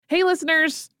Hey,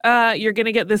 listeners, you're going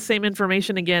to get this same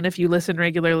information again if you listen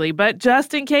regularly, but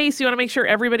just in case, you want to make sure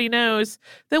everybody knows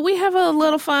that we have a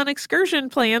little fun excursion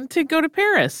planned to go to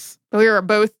Paris. We are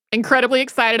both incredibly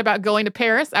excited about going to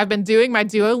Paris. I've been doing my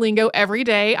Duolingo every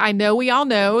day. I know we all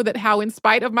know that how in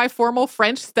spite of my formal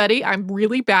French study, I'm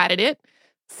really bad at it.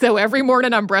 So every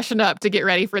morning I'm brushing up to get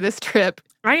ready for this trip.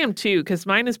 I am too, because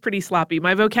mine is pretty sloppy.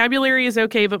 My vocabulary is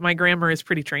okay, but my grammar is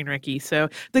pretty train wrecky. So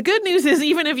the good news is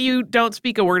even if you don't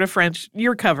speak a word of French,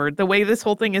 you're covered. The way this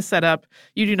whole thing is set up,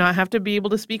 you do not have to be able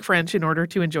to speak French in order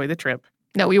to enjoy the trip.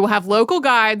 No, we will have local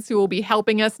guides who will be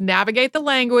helping us navigate the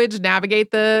language,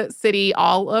 navigate the city,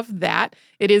 all of that.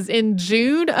 It is in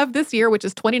June of this year, which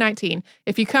is 2019.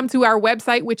 If you come to our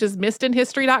website, which is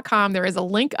missedinhistory.com, there is a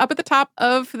link up at the top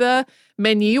of the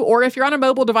menu. Or if you're on a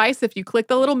mobile device, if you click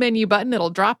the little menu button, it'll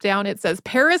drop down. It says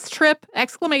Paris trip, !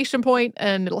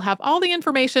 And it'll have all the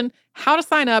information, how to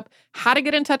sign up, how to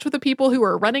get in touch with the people who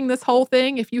are running this whole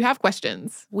thing if you have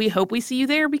questions. We hope we see you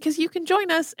there because you can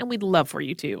join us and we'd love for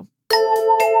you to.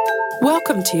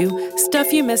 Welcome to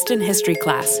Stuff You Missed in History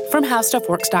Class from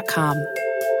HowStuffWorks.com.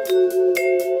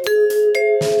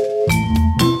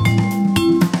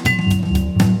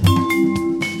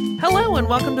 Hello and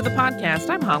welcome to the podcast.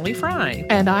 I'm Holly Fry.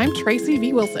 And I'm Tracy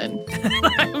V. Wilson.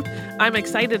 I'm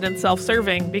excited and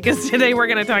self-serving because today we're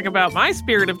going to talk about my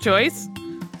spirit of choice,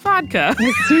 vodka.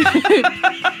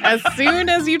 As soon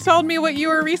as you told me what you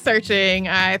were researching,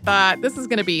 I thought this is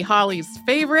going to be Holly's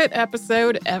favorite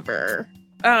episode ever.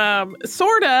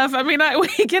 Sort of. I mean,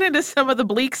 we get into some of the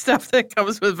bleak stuff that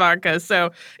comes with vodka, so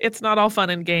it's not all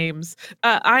fun and games.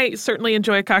 I certainly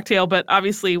enjoy a cocktail, but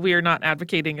obviously we are not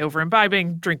advocating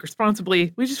over-imbibing. Drink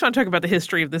responsibly. We just want to talk about the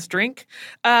history of this drink.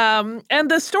 And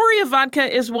the story of vodka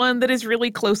is one that is really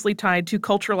closely tied to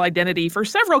cultural identity for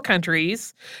several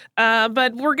countries,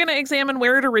 but we're going to examine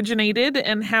where it originated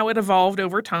and how it evolved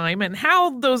over time and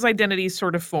how those identities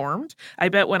sort of formed. I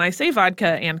bet when I say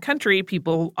vodka and country,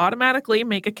 people automatically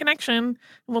make a connection, and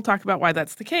we'll talk about why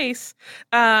that's the case.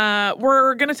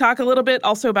 We're going to talk a little bit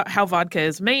also about how vodka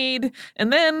is made,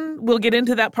 and then we'll get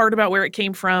into that part about where it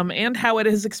came from and how it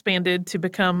has expanded to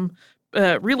become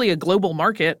really a global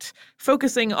market,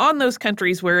 focusing on those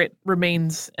countries where it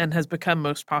remains and has become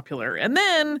most popular. And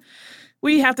then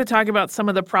we have to talk about some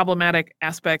of the problematic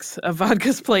aspects of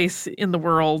vodka's place in the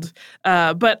world,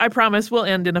 but I promise we'll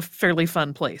end in a fairly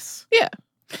fun place. Yeah.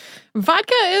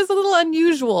 Vodka is a little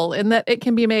unusual in that it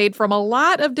can be made from a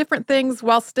lot of different things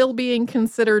while still being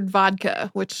considered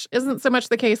vodka, which isn't so much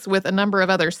the case with a number of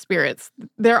other spirits.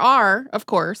 There are, of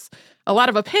course, a lot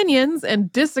of opinions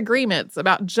and disagreements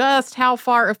about just how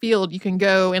far afield you can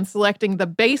go in selecting the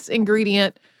base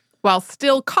ingredient while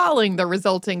still calling the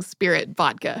resulting spirit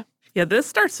vodka. Yeah, this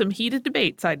starts some heated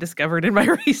debates I discovered in my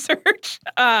research.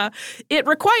 It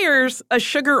requires a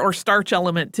sugar or starch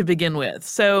element to begin with.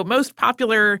 So most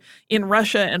popular in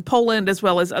Russia and Poland, as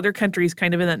well as other countries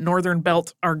kind of in that northern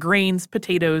belt, are grains,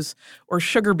 potatoes, or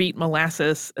sugar beet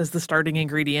molasses as the starting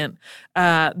ingredient.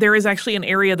 There is actually an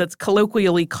area that's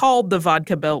colloquially called the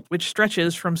vodka belt, which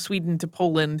stretches from Sweden to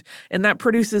Poland, and that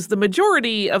produces the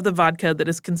majority of the vodka that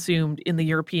is consumed in the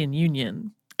European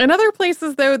Union. In other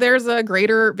places, though, there's a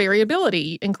greater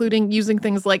variability, including using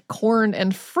things like corn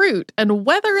and fruit. And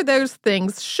whether those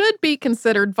things should be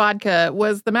considered vodka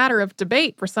was the matter of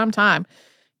debate for some time.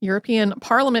 European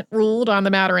Parliament ruled on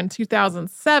the matter in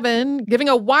 2007, giving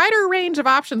a wider range of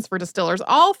options for distillers,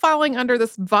 all falling under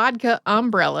this vodka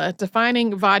umbrella,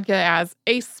 defining vodka as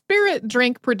a spirit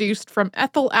drink produced from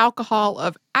ethyl alcohol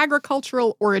of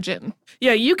agricultural origin.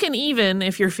 Yeah, you can even,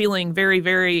 if you're feeling very,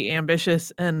 very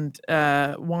ambitious and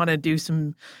want to do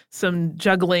some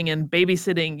juggling and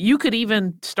babysitting, you could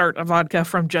even start a vodka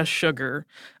from just sugar,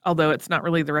 although it's not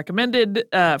really the recommended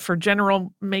for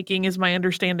general making is my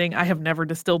understanding. I have never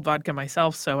distilled vodka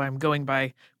myself, so I'm going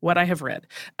by what I have read.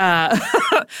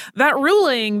 That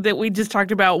ruling that we just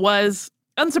talked about was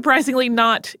unsurprisingly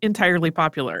not entirely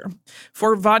popular.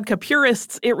 For vodka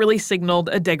purists, it really signaled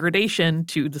a degradation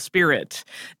to the spirit.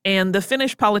 And the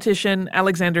Finnish politician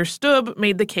Alexander Stubb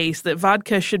made the case that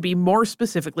vodka should be more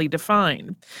specifically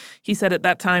defined. He said at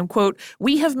that time, quote,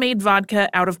 "We have made vodka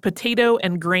out of potato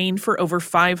and grain for over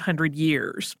 500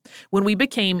 years. When we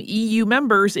became EU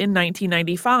members in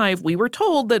 1995, we were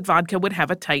told that vodka would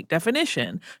have a tight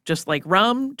definition, just like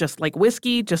rum, just like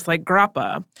whiskey, just like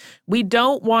grappa. We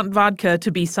don't want vodka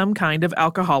to be some kind of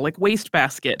alcoholic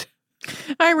wastebasket."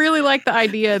 I really like the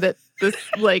idea that this,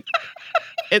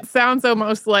 it sounds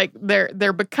almost like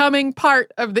they're becoming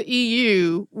part of the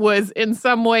EU was in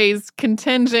some ways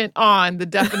contingent on the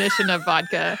definition of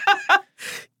vodka.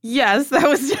 Yes, that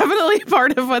was definitely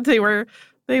part of what they were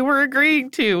they were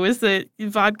agreeing to, is that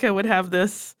vodka would have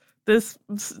this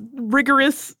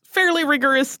rigorous, fairly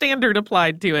rigorous standard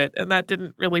applied to it, and that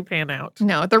didn't really pan out.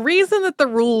 No, the reason that the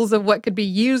rules of what could be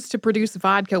used to produce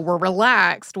vodka were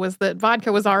relaxed was that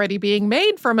vodka was already being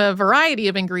made from a variety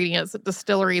of ingredients at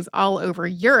distilleries all over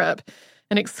Europe.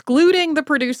 And excluding the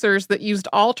producers that used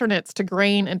alternates to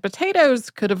grain and potatoes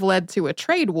could have led to a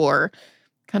trade war.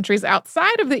 Countries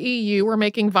outside of the EU were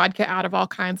making vodka out of all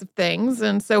kinds of things,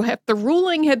 and so if the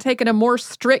ruling had taken a more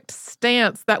strict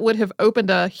stance, that would have opened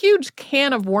a huge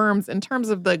can of worms in terms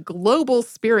of the global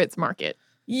spirits market.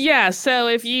 Yeah, so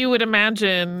if you would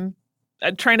imagine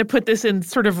trying to put this in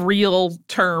sort of real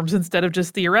terms instead of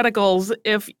just theoreticals,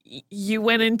 if you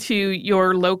went into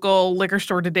your local liquor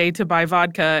store today to buy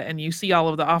vodka and you see all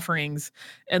of the offerings,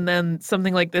 and then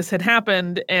something like this had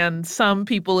happened and some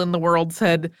people in the world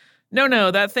said,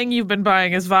 no, that thing you've been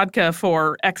buying as vodka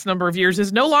for X number of years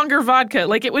is no longer vodka.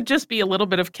 Like, it would just be a little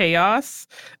bit of chaos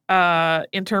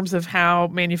in terms of how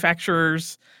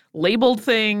manufacturers labeled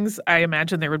things. I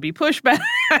imagine there would be pushback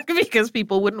because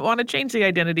people wouldn't want to change the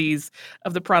identities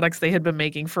of the products they had been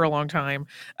making for a long time.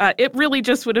 It really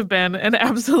just would have been an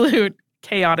absolute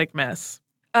chaotic mess.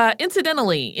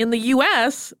 Incidentally, in the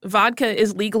U.S., vodka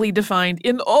is legally defined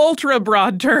in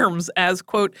ultra-broad terms as,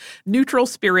 quote, neutral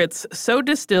spirits so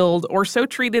distilled or so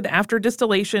treated after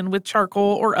distillation with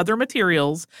charcoal or other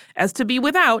materials as to be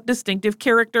without distinctive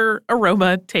character,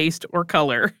 aroma, taste, or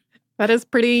color. That is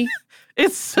pretty...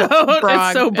 It's so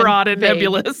broad and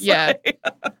nebulous. Yeah.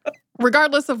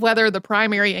 Regardless of whether the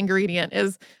primary ingredient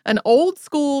is an old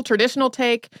school traditional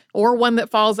take or one that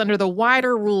falls under the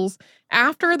wider rules,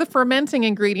 after the fermenting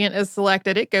ingredient is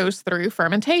selected, it goes through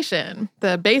fermentation.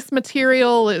 The base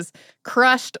material is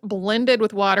crushed, blended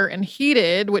with water, and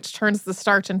heated, which turns the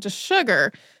starch into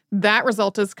sugar. That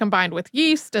result is combined with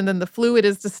yeast, and then the fluid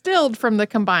is distilled from the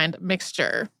combined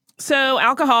mixture. So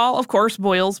alcohol, of course,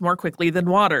 boils more quickly than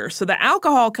water. So the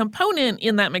alcohol component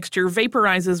in that mixture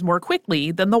vaporizes more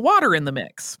quickly than the water in the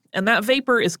mix. And that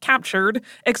vapor is captured,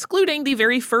 excluding the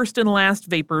very first and last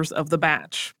vapors of the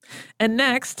batch. And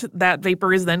next, that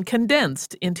vapor is then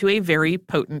condensed into a very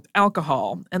potent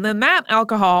alcohol. And then that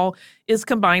alcohol is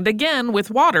combined again with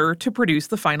water to produce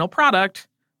the final product,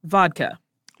 vodka.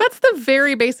 That's the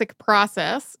very basic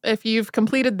process. If you've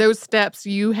completed those steps,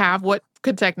 you have what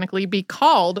could technically be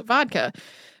called vodka.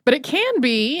 But it can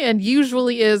be, and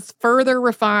usually is, further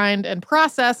refined and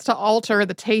processed to alter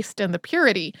the taste and the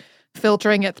purity.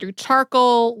 Filtering it through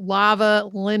charcoal, lava,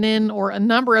 linen, or a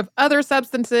number of other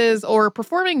substances, or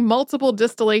performing multiple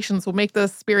distillations will make the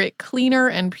spirit cleaner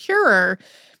and purer,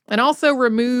 and also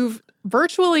remove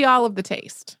virtually all of the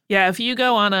taste. Yeah, if you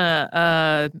go on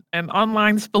an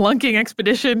online spelunking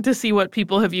expedition to see what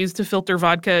people have used to filter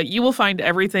vodka, you will find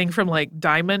everything from like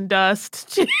diamond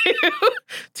dust to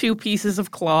 2 pieces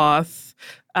of cloth.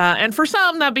 And for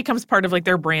some, that becomes part of like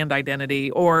their brand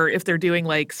identity. Or if they're doing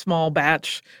like small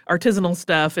batch artisanal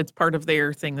stuff, it's part of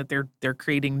their thing that they're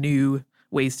creating new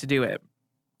ways to do it.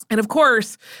 And of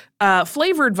course,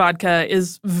 flavored vodka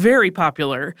is very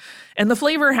popular, and the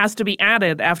flavor has to be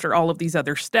added after all of these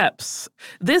other steps.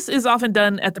 This is often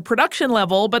done at the production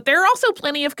level, but there are also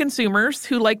plenty of consumers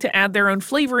who like to add their own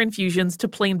flavor infusions to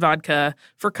plain vodka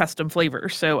for custom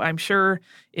flavors. So I'm sure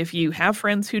if you have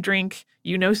friends who drink,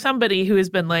 you know somebody who has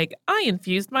been like, I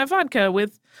infused my vodka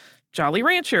with Jolly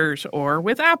Ranchers or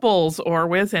with apples or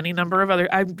with any number of other.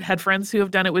 I've had friends who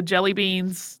have done it with jelly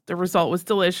beans. The result was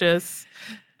delicious.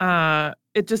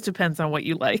 It just depends on what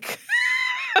you like.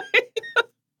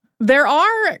 There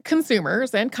are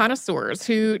consumers and connoisseurs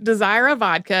who desire a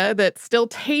vodka that still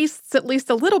tastes at least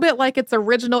a little bit like its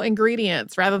original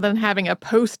ingredients rather than having a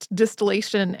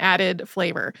post-distillation added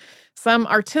flavor. Some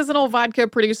artisanal vodka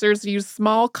producers use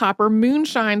small copper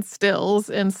moonshine stills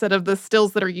instead of the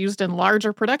stills that are used in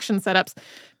larger production setups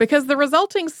because the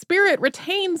resulting spirit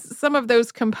retains some of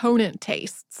those component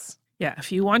tastes. Yeah,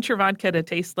 if you want your vodka to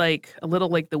taste like a little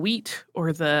like the wheat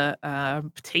or the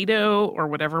potato or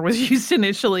whatever was used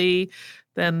initially,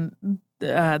 then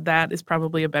that is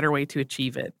probably a better way to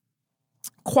achieve it.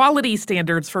 Quality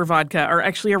standards for vodka are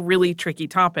actually a really tricky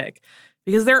topic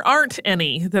because there aren't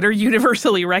any that are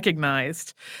universally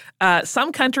recognized.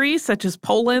 Some countries, such as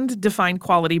Poland, define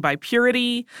quality by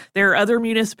purity. There are other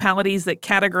municipalities that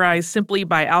categorize simply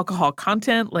by alcohol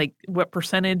content, like what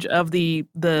percentage of the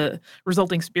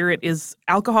resulting spirit is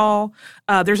alcohol.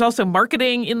 There's also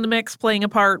marketing in the mix playing a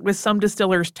part, with some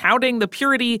distillers touting the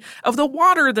purity of the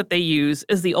water that they use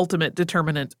as the ultimate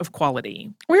determinant of quality.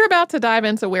 We're about to dive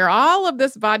into where all of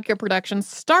this vodka production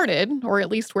started, or at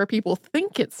least where people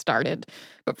think it started.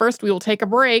 But first, we will take a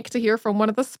break to hear from one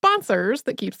of the sponsors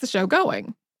that keeps the show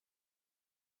going.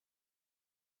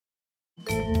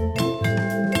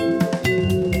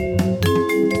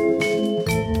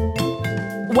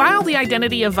 While the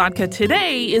identity of vodka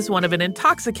today is one of an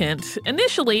intoxicant,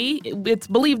 initially it's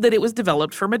believed that it was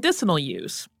developed for medicinal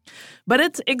use. But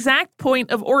its exact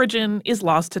point of origin is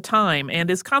lost to time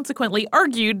and is consequently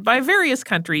argued by various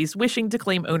countries wishing to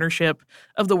claim ownership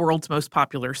of the world's most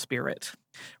popular spirit.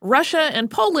 Russia and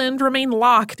Poland remain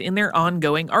locked in their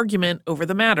ongoing argument over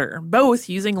the matter, both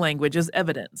using language as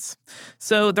evidence.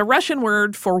 So the Russian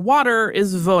word for water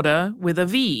is voda with a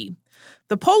V.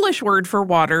 The Polish word for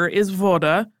water is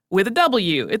voda with a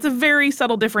W. It's a very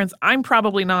subtle difference. I'm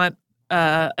probably not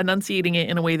enunciating it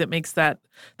in a way that makes that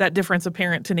difference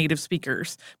apparent to native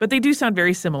speakers. But they do sound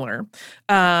very similar,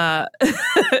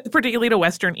 particularly to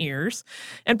Western ears.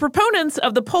 And proponents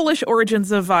of the Polish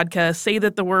origins of vodka say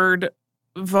that the word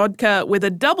vodka with a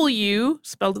W,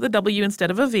 spelled with a W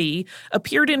instead of a V,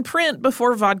 appeared in print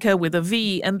before vodka with a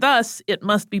V, and thus it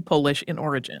must be Polish in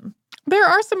origin. There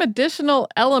are some additional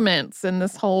elements in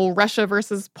this whole Russia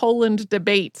versus Poland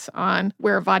debate on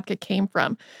where vodka came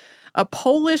from. A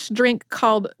Polish drink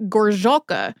called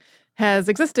gorzałka has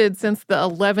existed since the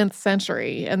 11th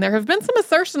century, and there have been some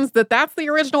assertions that that's the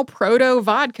original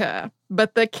proto-vodka.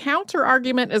 But the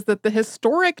counter-argument is that the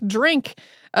historic drink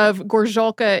of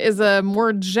gorzałka is a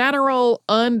more general,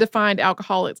 undefined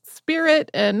alcoholic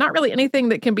spirit and not really anything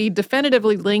that can be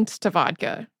definitively linked to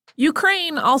vodka.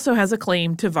 Ukraine also has a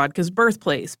claim to vodka's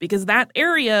birthplace because that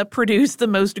area produced the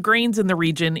most grains in the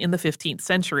region in the 15th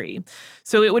century.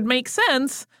 So it would make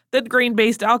sense that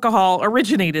grain-based alcohol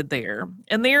originated there.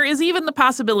 And there is even the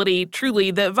possibility,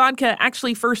 truly, that vodka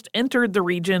actually first entered the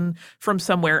region from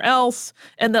somewhere else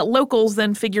and that locals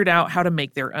then figured out how to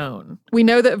make their own. We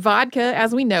know that vodka,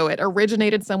 as we know it,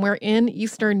 originated somewhere in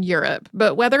Eastern Europe.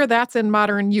 But whether that's in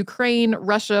modern Ukraine,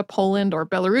 Russia, Poland, or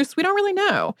Belarus, we don't really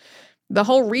know. The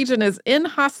whole region is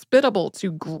inhospitable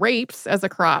to grapes as a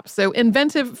crop, so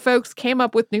inventive folks came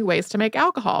up with new ways to make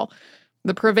alcohol.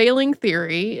 The prevailing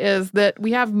theory is that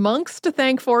we have monks to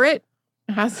thank for it.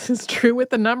 As is true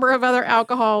with a number of other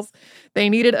alcohols, they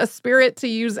needed a spirit to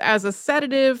use as a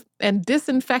sedative and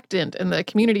disinfectant in the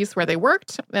communities where they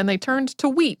worked, and they turned to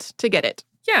wheat to get it.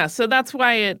 Yeah, so that's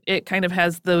why it kind of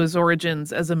has those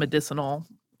origins as a medicinal.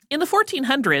 In the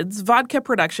 1400s, vodka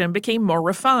production became more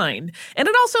refined, and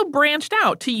it also branched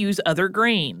out to use other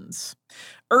grains.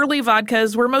 Early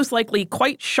vodkas were most likely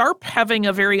quite sharp, having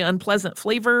a very unpleasant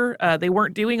flavor. They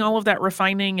weren't doing all of that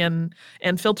refining and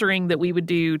filtering that we would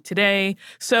do today.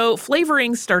 So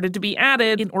flavorings started to be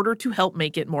added in order to help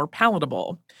make it more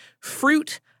palatable.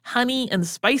 Fruit, honey, and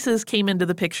spices came into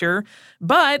the picture,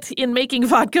 but in making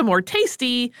vodka more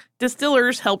tasty,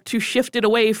 distillers helped to shift it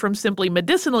away from simply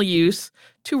medicinal use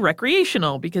to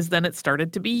recreational, because then it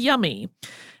started to be yummy.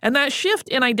 And that shift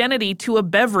in identity to a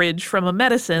beverage from a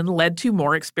medicine led to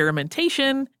more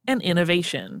experimentation and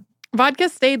innovation. Vodka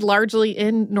stayed largely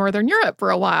in Northern Europe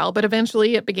for a while, but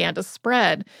eventually it began to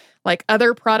spread. Like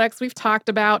other products we've talked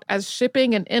about, as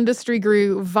shipping and industry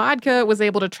grew, vodka was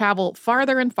able to travel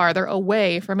farther and farther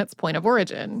away from its point of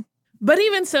origin. But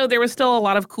even so, there was still a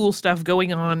lot of cool stuff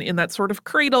going on in that sort of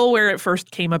cradle where it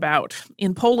first came about.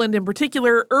 In Poland in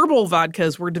particular, herbal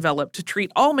vodkas were developed to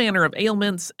treat all manner of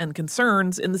ailments and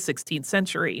concerns in the 16th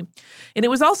century. And it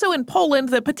was also in Poland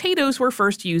that potatoes were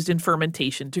first used in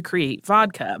fermentation to create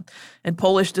vodka. And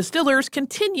Polish distillers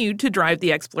continued to drive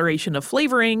the exploration of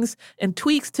flavorings and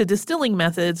tweaks to distilling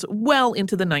methods well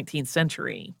into the 19th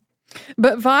century.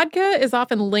 But vodka is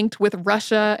often linked with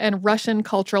Russia and Russian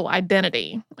cultural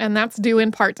identity, and that's due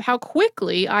in part to how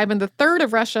quickly Ivan III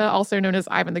of Russia, also known as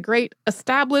Ivan the Great,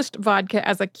 established vodka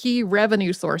as a key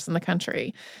revenue source in the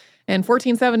country. In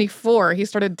 1474, he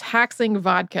started taxing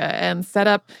vodka and set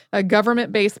up a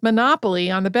government-based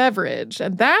monopoly on the beverage,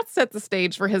 and that set the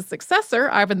stage for his successor,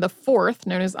 Ivan IV,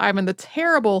 known as Ivan the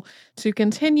Terrible, to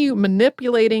continue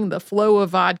manipulating the flow of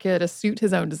vodka to suit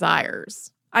his own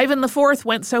desires. Ivan IV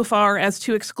went so far as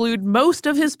to exclude most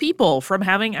of his people from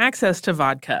having access to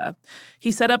vodka. He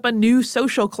set up a new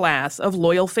social class of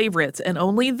loyal favorites, and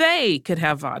only they could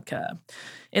have vodka.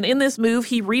 And in this move,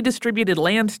 he redistributed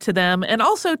land to them and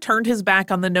also turned his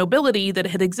back on the nobility that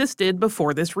had existed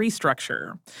before this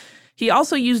restructure. He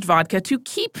also used vodka to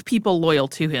keep people loyal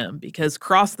to him, because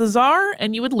cross the Tsar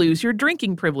and you would lose your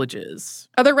drinking privileges.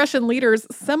 Other Russian leaders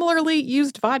similarly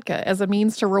used vodka as a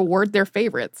means to reward their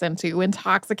favorites and to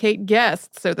intoxicate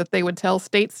guests so that they would tell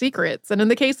state secrets. And in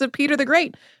the case of Peter the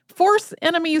Great, force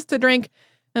enemies to drink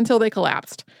until they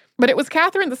collapsed. But it was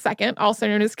Catherine II, also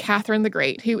known as Catherine the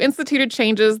Great, who instituted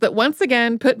changes that once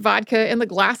again put vodka in the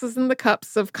glasses and the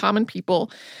cups of common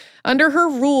people. Under her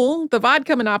rule, the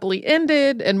vodka monopoly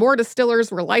ended and more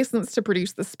distillers were licensed to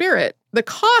produce the spirit. The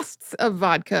costs of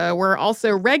vodka were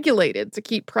also regulated to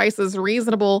keep prices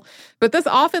reasonable, but this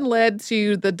often led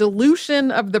to the dilution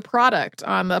of the product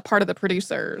on the part of the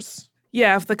producers.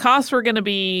 Yeah, if the costs were going to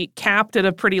be capped at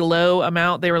a pretty low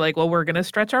amount, they were like, well, we're going to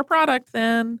stretch our product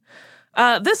then.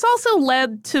 This also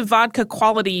led to vodka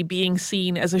quality being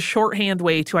seen as a shorthand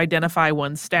way to identify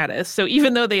one's status. So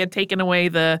even though they had taken away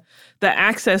the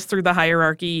access through the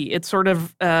hierarchy, it sort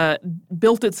of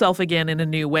built itself again in a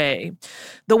new way.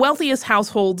 The wealthiest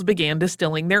households began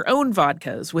distilling their own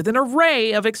vodkas with an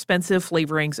array of expensive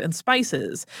flavorings and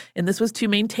spices, and this was to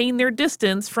maintain their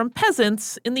distance from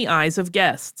peasants in the eyes of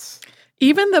guests.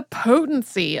 Even the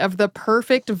potency of the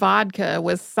perfect vodka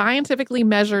was scientifically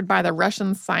measured by the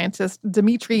Russian scientist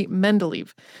Dmitry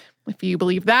Mendeleev. If you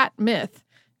believe that myth,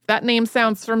 if that name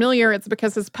sounds familiar, it's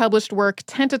because his published work,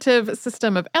 Tentative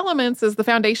System of Elements, is the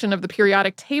foundation of the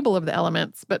periodic table of the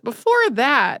elements. But before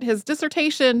that, his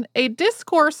dissertation, A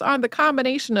Discourse on the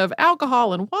Combination of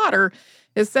Alcohol and Water,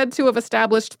 is said to have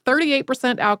established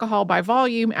 38% alcohol by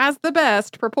volume as the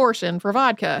best proportion for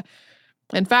vodka.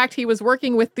 In fact, he was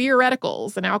working with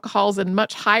theoreticals and alcohols in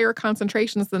much higher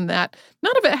concentrations than that.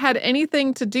 None of it had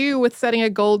anything to do with setting a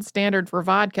gold standard for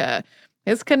vodka.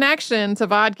 His connection to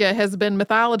vodka has been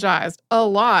mythologized a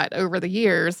lot over the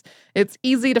years. It's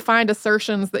easy to find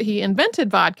assertions that he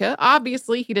invented vodka.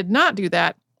 Obviously, he did not do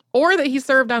that. Or that he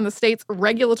served on the state's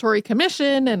regulatory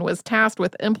commission and was tasked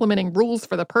with implementing rules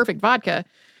for the perfect vodka.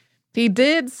 He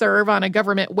did serve on a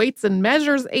government weights and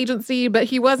measures agency, but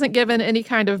he wasn't given any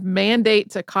kind of mandate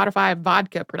to codify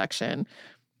vodka production.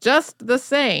 Just the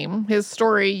same, his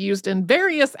story used in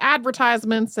various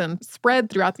advertisements and spread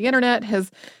throughout the internet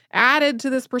has added to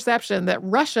this perception that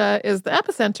Russia is the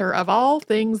epicenter of all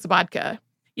things vodka.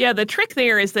 Yeah, the trick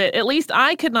there is that at least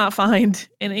I could not find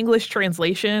an English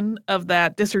translation of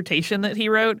that dissertation that he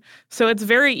wrote. So it's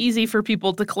very easy for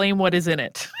people to claim what is in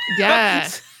it. Yeah.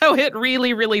 So it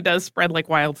really, really does spread like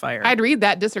wildfire. I'd read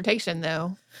that dissertation,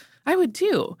 though. I would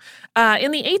too.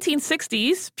 In the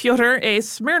 1860s, Pyotr A.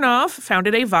 Smirnov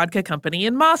founded a vodka company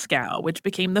in Moscow, which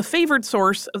became the favored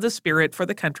source of the spirit for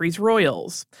the country's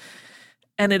royals.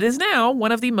 And it is now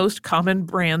one of the most common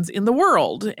brands in the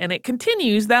world, and it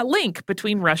continues that link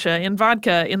between Russia and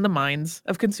vodka in the minds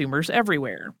of consumers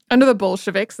everywhere. Under the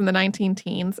Bolsheviks in the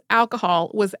 19-teens, alcohol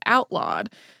was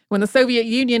outlawed. When the Soviet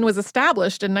Union was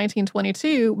established in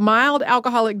 1922, mild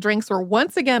alcoholic drinks were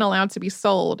once again allowed to be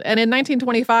sold, and in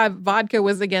 1925, vodka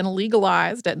was again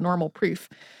legalized at normal proof.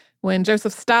 When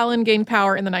Joseph Stalin gained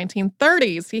power in the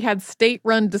 1930s, he had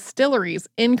state-run distilleries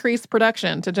increase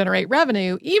production to generate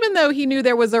revenue, even though he knew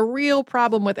there was a real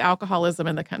problem with alcoholism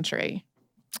in the country.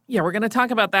 Yeah, we're going to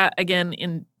talk about that again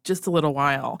in just a little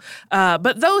while.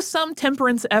 But though some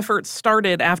temperance efforts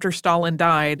started after Stalin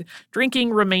died, drinking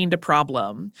remained a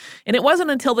problem. And it wasn't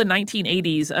until the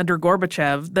 1980s under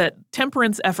Gorbachev that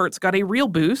temperance efforts got a real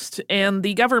boost, and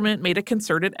the government made a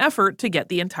concerted effort to get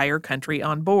the entire country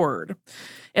on board.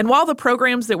 And while the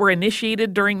programs that were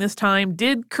initiated during this time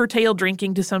did curtail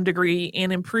drinking to some degree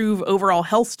and improve overall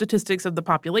health statistics of the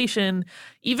population,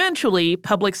 eventually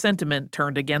public sentiment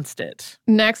turned against it.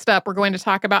 Next up, we're going to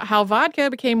talk about how vodka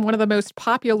became one of the most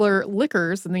popular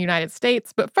liquors in the United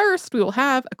States. But first, we will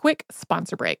have a quick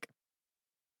sponsor break.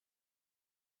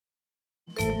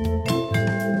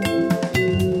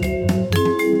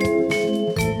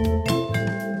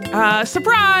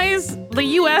 Surprise! The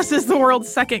U.S. is the world's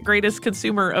second greatest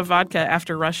consumer of vodka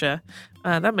after Russia.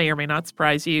 That may or may not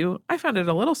surprise you. I found it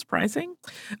a little surprising.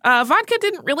 Vodka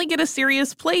didn't really get a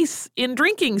serious place in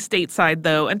drinking stateside,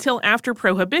 though, until after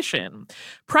Prohibition.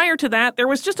 Prior to that, there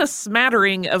was just a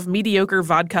smattering of mediocre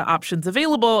vodka options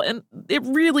available, and it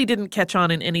really didn't catch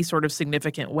on in any sort of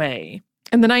significant way.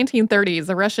 In the 1930s,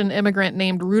 a Russian immigrant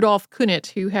named Rudolf Kunit,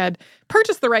 who had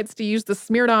purchased the rights to use the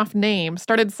Smirnoff name,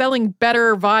 started selling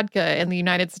better vodka in the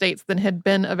United States than had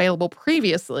been available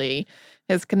previously.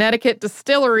 His Connecticut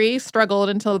distillery struggled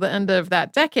until the end of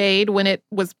that decade when it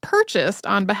was purchased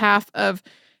on behalf of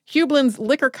Hueblen's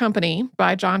Liquor Company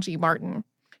by John G. Martin.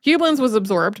 Hueblen's was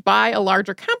absorbed by a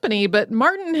larger company, but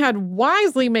Martin had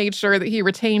wisely made sure that he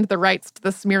retained the rights to the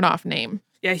Smirnoff name.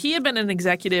 Yeah, he had been an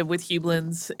executive with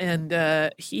Hueblen's, and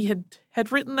he had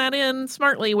had written that in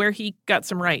smartly where he got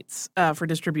some rights for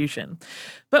distribution.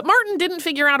 But Martin didn't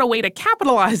figure out a way to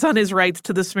capitalize on his rights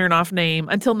to the Smirnoff name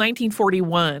until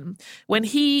 1941, when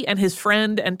he and his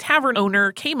friend and tavern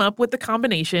owner came up with the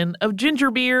combination of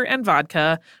ginger beer and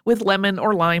vodka with lemon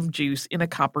or lime juice in a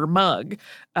copper mug.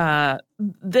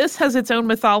 This has its own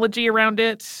mythology around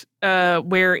it,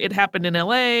 where it happened in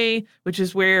L.A., which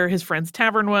is where his friend's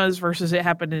tavern was, versus it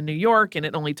happened in New York and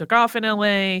it only took off in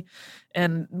L.A.,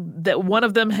 and that one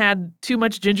of them had too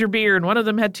much ginger beer and one of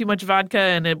them had too much vodka,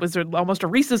 and it was almost a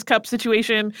Reese's Cup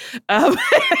situation.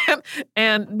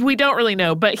 And we don't really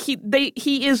know, but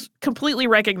he is completely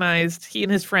recognized, he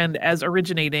and his friend, as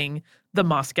originating the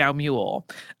Moscow Mule.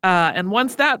 And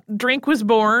once that drink was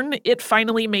born, it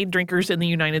finally made drinkers in the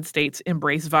United States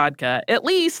embrace vodka, at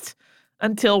least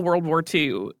until World War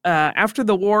II. After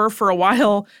the war, for a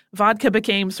while, vodka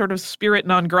became sort of spirit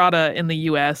non grata in the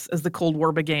U.S. as the Cold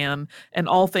War began, and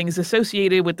all things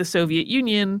associated with the Soviet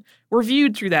Union were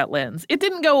viewed through that lens. It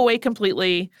didn't go away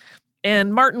completely,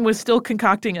 and Martin was still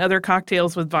concocting other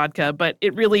cocktails with vodka, but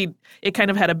it kind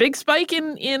of had a big spike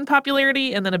in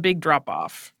popularity and then a big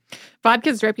drop-off.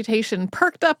 Vodka's reputation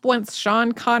perked up once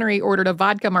Sean Connery ordered a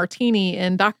vodka martini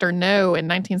in Dr. No in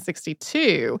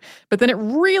 1962. But then it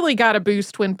really got a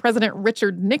boost when President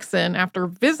Richard Nixon, after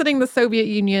visiting the Soviet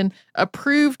Union,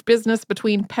 approved business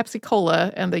between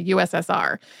Pepsi-Cola and the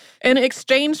USSR. In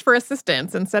exchange for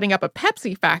assistance in setting up a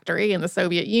Pepsi factory in the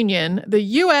Soviet Union, the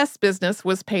U.S. business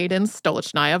was paid in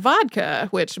Stolichnaya vodka,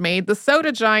 which made the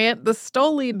soda giant the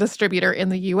Stoli distributor in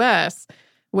the U.S.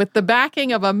 With the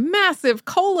backing of a massive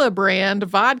cola brand,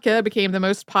 vodka became the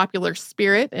most popular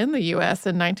spirit in the U.S.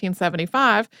 in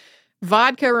 1975.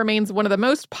 Vodka remains one of the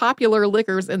most popular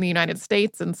liquors in the United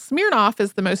States, and Smirnoff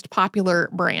is the most popular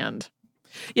brand.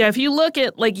 Yeah, if you look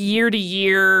at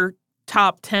year-to-year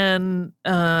top 10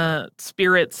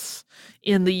 spirits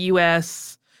in the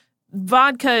U.S.,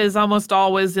 vodka is almost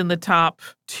always in the top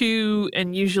 2,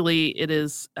 and usually it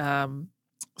is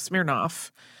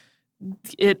Smirnoff.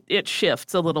 It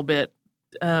shifts a little bit,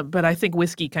 but I think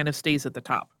whiskey kind of stays at the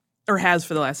top, or has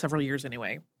for the last several years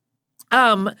anyway.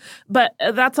 But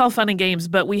that's all fun and games,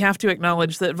 but we have to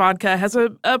acknowledge that vodka has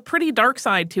a pretty dark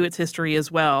side to its history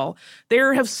as well.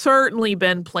 There have certainly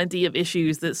been plenty of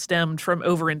issues that stemmed from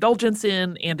overindulgence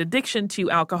in and addiction to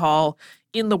alcohol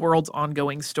in the world's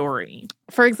ongoing story.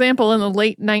 For example, in the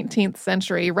late 19th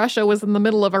century, Russia was in the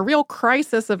middle of a real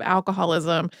crisis of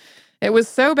alcoholism. It was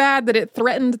so bad that it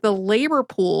threatened the labor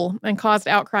pool and caused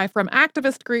outcry from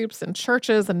activist groups and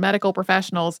churches and medical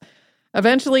professionals.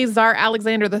 Eventually, Tsar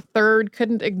Alexander III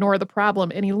couldn't ignore the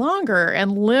problem any longer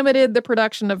and limited the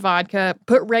production of vodka,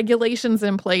 put regulations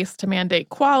in place to mandate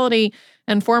quality,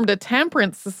 and formed a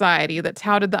temperance society that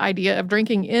touted the idea of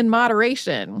drinking in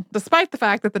moderation, despite the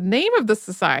fact that the name of the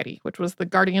society, which was the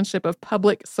Guardianship of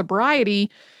Public Sobriety,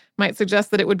 might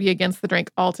suggest that it would be against the drink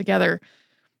altogether.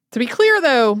 To be clear,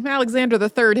 though, Alexander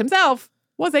III himself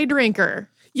was a drinker.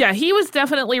 Yeah, he was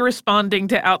definitely responding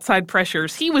to outside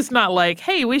pressures. He was not like,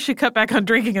 hey, we should cut back on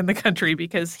drinking in the country,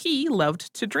 because he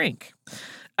loved to drink.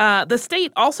 The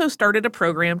state also started a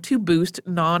program to boost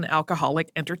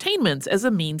non-alcoholic entertainments as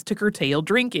a means to curtail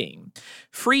drinking.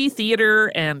 Free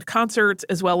theater and concerts,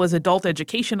 as well as adult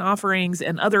education offerings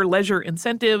and other leisure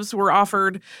incentives were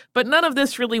offered, but none of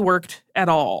this really worked at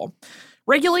all.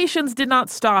 Regulations did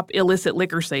not stop illicit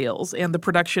liquor sales and the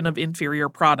production of inferior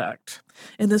product.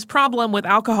 And this problem with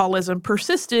alcoholism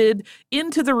persisted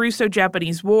into the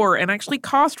Russo-Japanese War and actually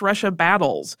cost Russia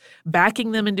battles,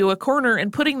 backing them into a corner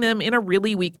and putting them in a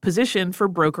really weak position for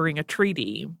brokering a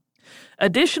treaty.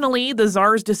 Additionally, the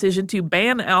Tsar's decision to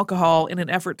ban alcohol in an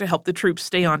effort to help the troops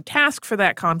stay on task for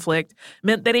that conflict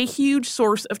meant that a huge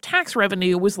source of tax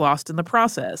revenue was lost in the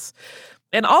process.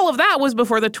 And all of that was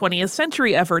before the 20th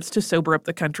century efforts to sober up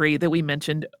the country that we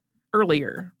mentioned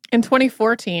earlier. In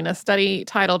 2014, a study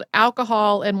titled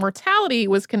Alcohol and Mortality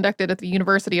was conducted at the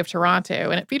University of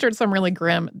Toronto, and it featured some really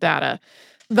grim data.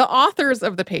 The authors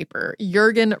of the paper,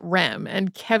 Jürgen Rehm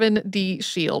and Kevin D.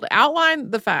 Shield,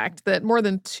 outlined the fact that more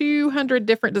than 200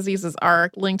 different diseases are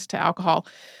linked to alcohol,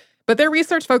 but their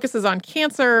research focuses on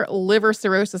cancer, liver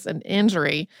cirrhosis, and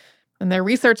injury. And their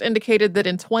research indicated that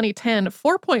in 2010,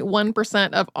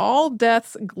 4.1% of all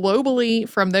deaths globally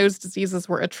from those diseases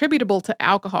were attributable to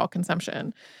alcohol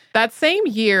consumption. That same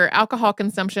year, alcohol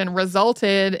consumption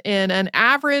resulted in an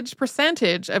average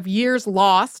percentage of years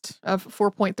lost of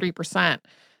 4.3%.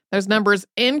 Those numbers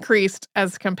increased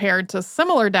as compared to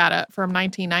similar data from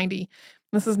 1990.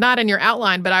 This is not in your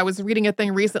outline, but I was reading a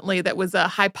thing recently that was a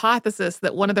hypothesis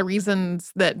that one of the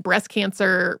reasons that breast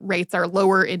cancer rates are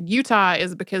lower in Utah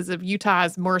is because of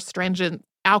Utah's more stringent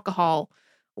alcohol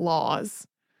laws.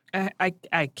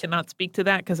 I cannot speak to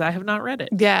that because I have not read it.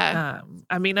 Yeah.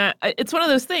 I mean, it's one of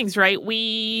those things, right?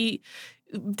 We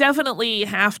definitely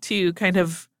have to kind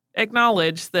of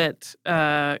acknowledge that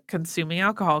consuming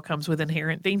alcohol comes with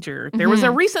inherent danger. There was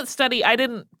a recent study, I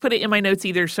didn't put it in my notes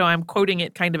either, so I'm quoting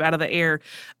it kind of out of the air,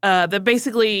 that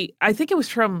basically, I think it was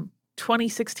from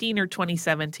 2016 or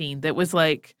 2017, that was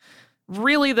like,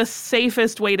 really the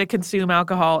safest way to consume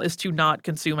alcohol is to not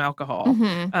consume alcohol.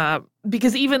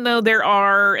 Because even though there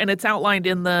are, and it's outlined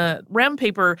in the REM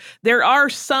paper, there are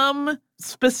some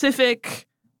specific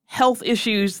health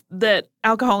issues that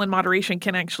alcohol in moderation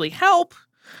can actually help.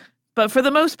 But for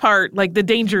the most part, like the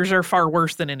dangers are far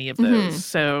worse than any of those.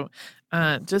 So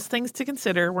just things to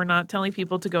consider. We're not telling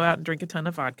people to go out and drink a ton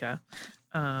of vodka.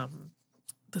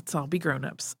 Let's all be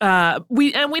grown-ups.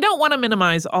 We don't want to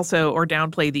minimize also or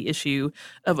downplay the issue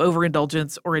of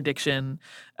overindulgence or addiction,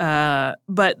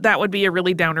 but that would be a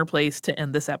really downer place to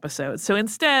end this episode. So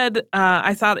instead,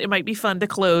 I thought it might be fun to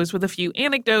close with a few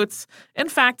anecdotes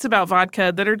and facts about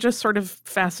vodka that are just sort of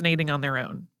fascinating on their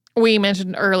own. We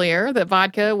mentioned earlier that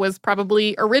vodka was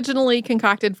probably originally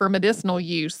concocted for medicinal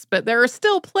use, but there are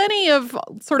still plenty of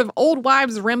sort of old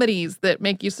wives' remedies that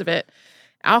make use of it.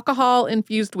 Alcohol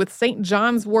infused with St.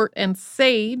 John's wort and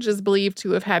sage is believed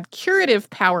to have had curative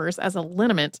powers as a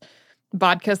liniment.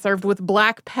 Vodka served with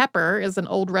black pepper is an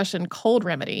old Russian cold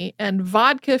remedy, and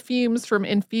vodka fumes from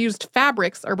infused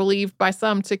fabrics are believed by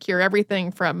some to cure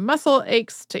everything from muscle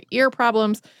aches to ear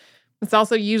problems. It's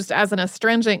also used as an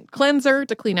astringent cleanser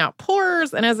to clean out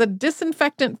pores and as a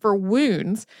disinfectant for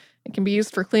wounds. It can be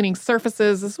used for cleaning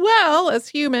surfaces as well as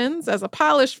humans, as a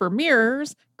polish for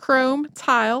mirrors, chrome,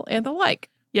 tile, and the like.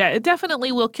 Yeah, it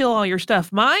definitely will kill all your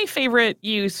stuff. My favorite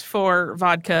use for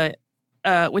vodka,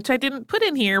 which I didn't put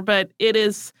in here, but it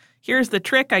is, here's the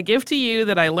trick I give to you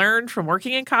that I learned from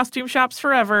working in costume shops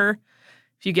forever.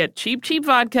 If you get cheap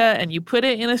vodka and you put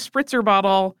it in a spritzer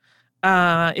bottle,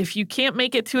 if you can't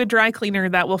make it to a dry cleaner,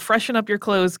 that will freshen up your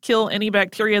clothes, kill any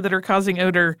bacteria that are causing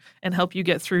odor, and help you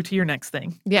get through to your next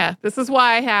thing. Yeah, this is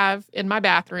why I have in my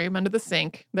bathroom under the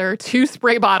sink, there are 2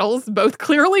 spray bottles, both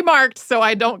clearly marked so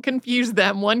I don't confuse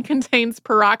them. One contains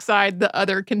peroxide, the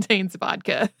other contains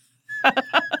vodka.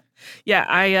 Yeah,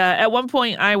 I at one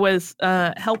point I was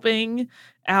helping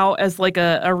out as like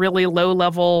a really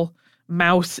low-level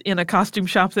mouse in a costume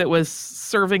shop that was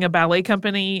serving a ballet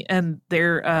company, and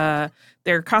their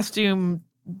costume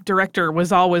director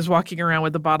was always walking around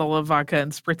with a bottle of vodka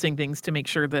and spritzing things to make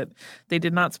sure that they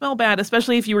did not smell bad,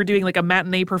 especially if you were doing like a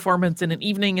matinee performance in an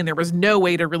evening and there was no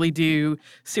way to really do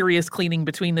serious cleaning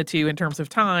between the two in terms of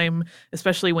time,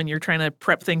 especially when you're trying to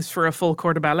prep things for a full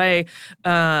corps de ballet.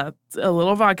 A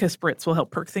little vodka spritz will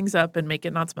help perk things up and make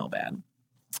it not smell bad.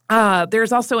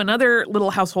 There's also another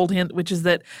little household hint, which is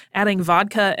that adding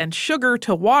vodka and sugar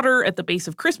to water at the base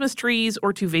of Christmas trees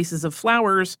or to vases of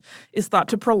flowers is thought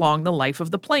to prolong the life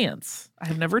of the plants. I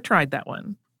have never tried that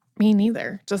one. Me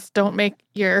neither. Just don't make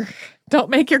your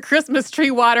Christmas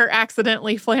tree water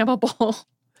accidentally flammable.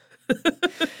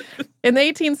 In the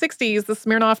 1860s, the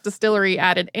Smirnoff distillery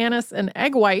added anise and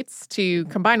egg whites to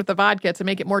combine with the vodka to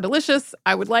make it more delicious.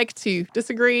 I would like to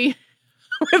disagree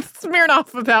with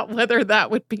Smirnoff about whether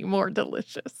that would be more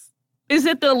delicious. Is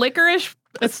it the licorice?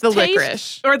 It's the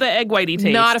licorice. Or the egg whitey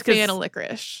taste? Not a fan of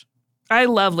licorice. I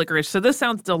love licorice, so this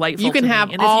sounds delightful. You can have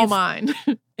all mine.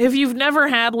 If you've never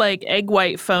had like egg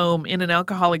white foam in an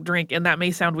alcoholic drink, and that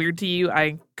may sound weird to you,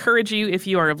 I encourage you, if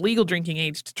you are of legal drinking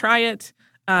age, to try it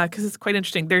because it's quite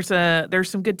interesting. There's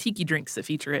some good tiki drinks that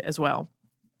feature it as well.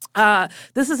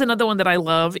 This is another one that I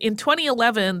love. In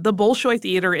 2011, the Bolshoi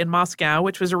Theater in Moscow,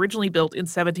 which was originally built in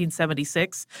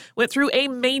 1776, went through a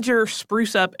major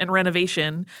spruce up and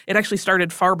renovation. It actually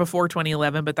started far before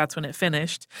 2011, but that's when it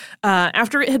finished,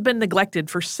 after it had been neglected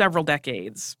for several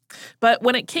decades. But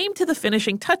when it came to the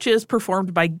finishing touches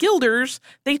performed by gilders,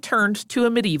 they turned to a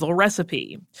medieval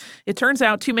recipe. It turns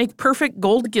out to make perfect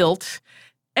gold gilt,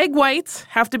 egg whites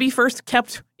have to be first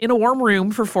kept in a warm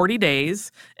room for 40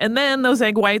 days, and then those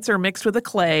egg whites are mixed with a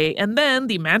clay, and then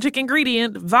the magic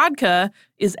ingredient, vodka,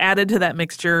 is added to that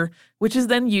mixture, which is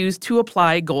then used to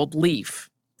apply gold leaf.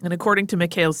 And according to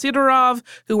Mikhail Sidorov,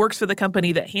 who works for the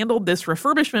company that handled this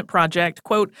refurbishment project,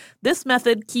 quote, "This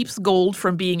method keeps gold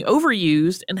from being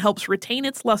overused and helps retain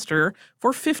its luster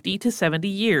for 50 to 70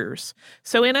 years.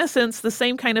 So in essence, the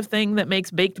same kind of thing that makes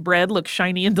baked bread look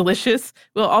shiny and delicious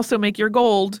will also make your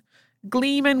gold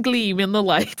gleam and gleam in the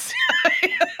light."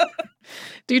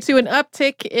 Due to an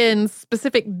uptick in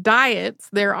specific diets,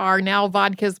 there are now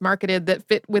vodkas marketed that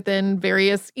fit within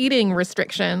various eating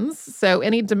restrictions. So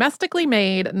any domestically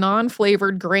made,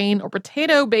 non-flavored grain or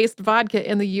potato-based vodka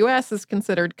in the U.S. is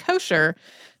considered kosher.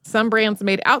 Some brands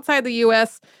made outside the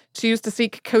U.S. choose to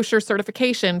seek kosher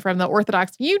certification from the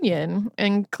Orthodox Union,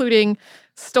 including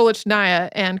Stolichnaya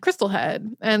and Crystal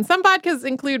Head. And some vodkas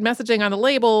include messaging on the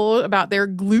label about their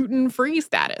gluten-free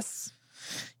status.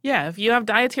 Yeah, if you have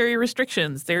dietary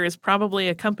restrictions, there is probably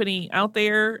a company out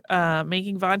there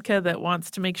making vodka that wants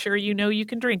to make sure you know you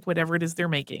can drink whatever it is they're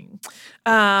making.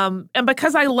 And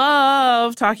because I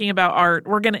love talking about art,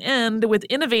 we're going to end with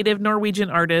innovative Norwegian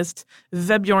artist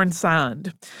Vebjorn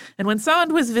Sand. And when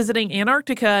Sand was visiting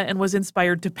Antarctica and was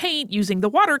inspired to paint using the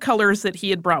watercolors that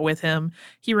he had brought with him,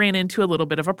 he ran into a little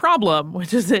bit of a problem,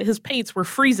 which is that his paints were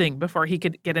freezing before he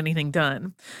could get anything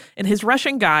done. And his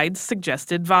Russian guides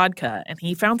suggested vodka, and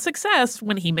he found success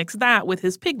when he mixed that with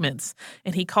his pigments,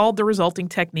 and he called the resulting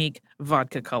technique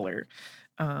vodka color.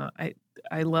 I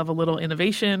love a little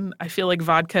innovation. I feel like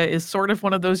vodka is sort of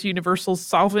one of those universal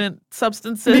solvent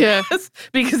substances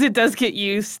because it does get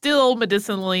used still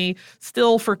medicinally,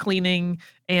 still for cleaning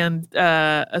and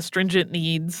astringent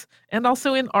needs, and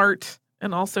also in art,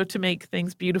 and also to make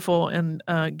things beautiful and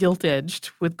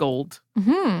gilt-edged with gold.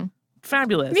 Mm-hmm.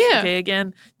 Fabulous. Yeah. Okay,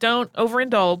 again, don't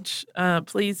overindulge.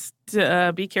 Please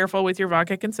be careful with your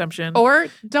vodka consumption. Or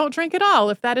don't drink at all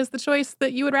if that is the choice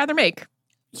that you would rather make.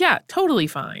 Yeah, totally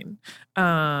fine.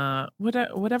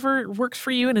 Whatever works for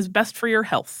you and is best for your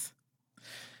health.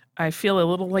 I feel a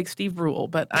little like Steve Brule,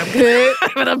 but I'm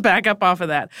going to back up off of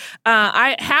that.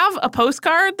 I have a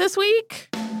postcard this week,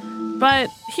 but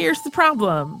here's the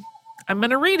problem. I'm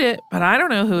going to read it, but I don't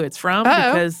know who it's from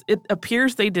because it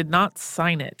appears they did not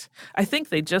sign it. I think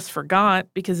they just forgot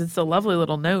because it's a lovely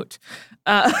little note.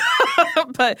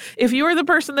 But if you are the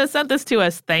person that sent this to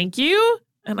us, thank you.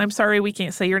 And I'm sorry we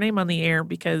can't say your name on the air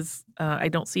because I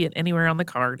don't see it anywhere on the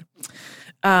card.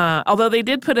 Although they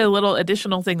did put a little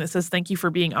additional thing that says thank you for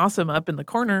being awesome up in the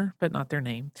corner, but not their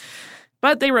name.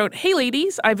 But they wrote, "Hey,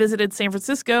 ladies, I visited San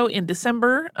Francisco in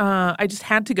December. I just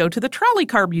had to go to the Trolley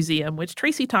Car Museum, which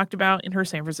Tracy talked about in her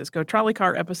San Francisco Trolley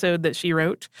Car episode that she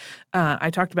wrote. I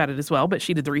talked about it as well, but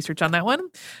she did the research on that one.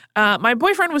 My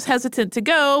boyfriend was hesitant to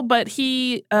go, but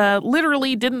he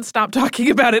literally didn't stop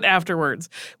talking about it afterwards.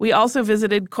 We also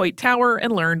visited Coit Tower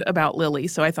and learned about Lily,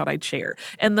 so I thought I'd share.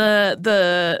 And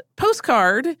the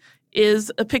postcard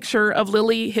is a picture of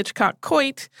Lily Hitchcock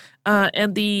Coit,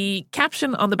 and the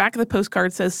caption on the back of the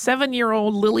postcard says,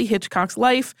 7-year-old Lily Hitchcock's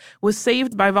life was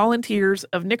saved by volunteers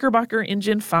of Knickerbocker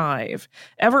Engine 5.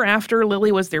 Ever after,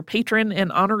 Lily was their patron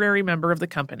and honorary member of the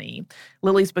company.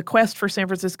 Lily's bequest for San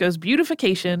Francisco's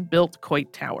beautification built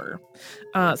Coit Tower."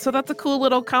 So that's a cool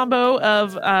little combo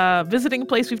of visiting a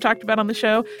place we've talked about on the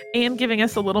show and giving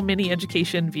us a little mini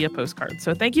education via postcard.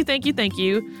 So thank you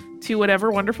to whatever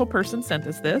wonderful person sent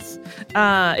us this.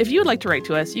 If you would like to write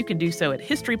to us, you can do so at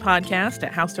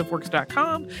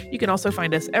historypodcast@howstuffworks.com. You can also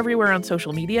find us everywhere on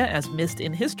social media as Missed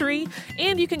in History,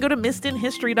 and you can go to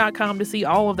missedinhistory.com to see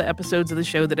all of the episodes of the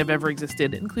show that have ever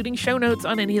existed, including show notes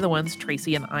on any of the ones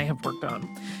Tracy and I have worked on.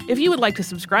 If you would like to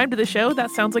subscribe to the show,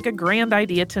 that sounds like a grand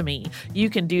idea to me.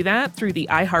 You can do that through the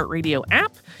iHeartRadio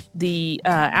app, the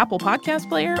Apple Podcast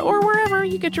Player, or wherever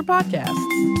you get your podcasts.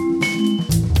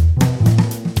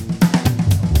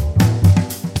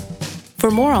 For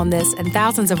more on this and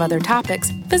thousands of other topics,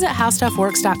 visit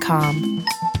howstuffworks.com.